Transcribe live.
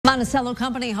Monticello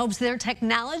Company hopes their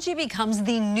technology becomes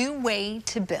the new way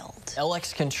to build.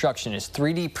 LX Construction is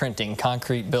 3D printing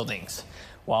concrete buildings.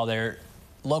 While they're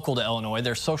local to Illinois,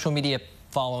 their social media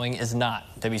following is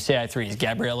not. WCIA3's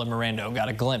Gabriela Mirando got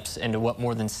a glimpse into what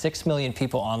more than 6 million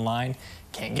people online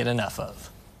can't get enough of.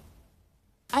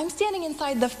 I'm standing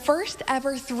inside the first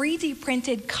ever 3D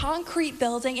printed concrete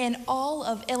building in all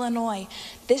of Illinois.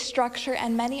 This structure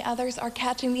and many others are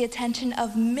catching the attention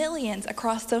of millions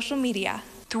across social media.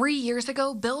 3 years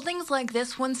ago, buildings like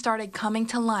this one started coming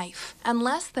to life. And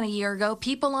less than a year ago,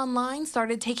 people online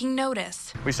started taking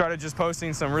notice. We started just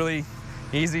posting some really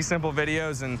easy, simple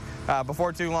videos, and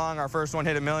before too long, our first one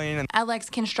hit 1 million.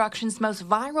 LX Construction's most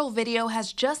viral video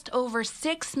has just over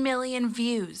 6 million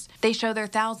views. They show their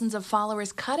thousands of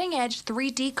followers cutting-edge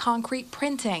 3D concrete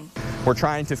printing. We're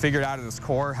trying to figure it out at its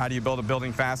core. How do you build a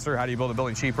building faster? How do you build a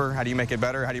building cheaper? How do you make it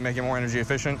better? How do you make it more energy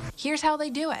efficient? Here's how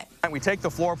they do it. We take the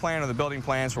floor plan or the building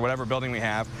plans for whatever building we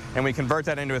have, and we convert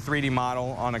that into a 3D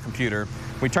model on a computer.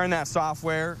 We turn that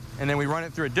software, and then we run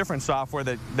it through a different software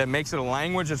that makes it a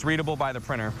language that's readable by the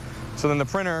printer. So then the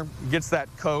printer gets that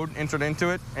code entered into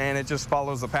it, and it just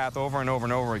follows the path over and over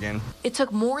and over again. It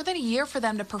took more than a year for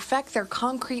them to perfect their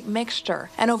concrete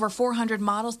mixture and over 400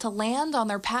 models to land on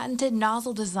their patented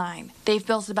nozzle design. They've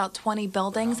built about 20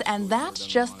 buildings, and that's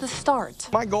just the start.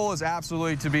 My goal is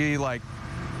absolutely to be like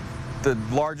the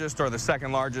largest or the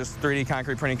second largest 3D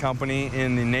concrete printing company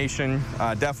in the nation.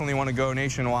 Definitely want to go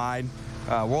nationwide.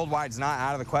 Worldwide's not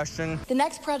out of the question. The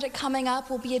next project coming up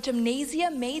will be a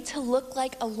gymnasium made to look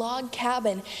like a log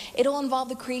cabin. It'll involve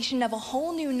the creation of a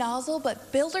whole new nozzle,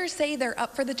 but builders say they're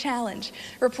up for the challenge.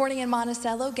 Reporting in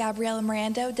Monticello, Gabriela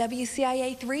Mirando,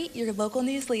 WCIA3, your local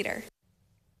news leader.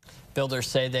 Builders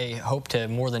say they hope to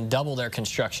more than double their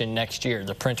construction next year.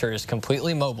 The printer is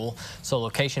completely mobile, so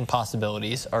location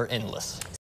possibilities are endless.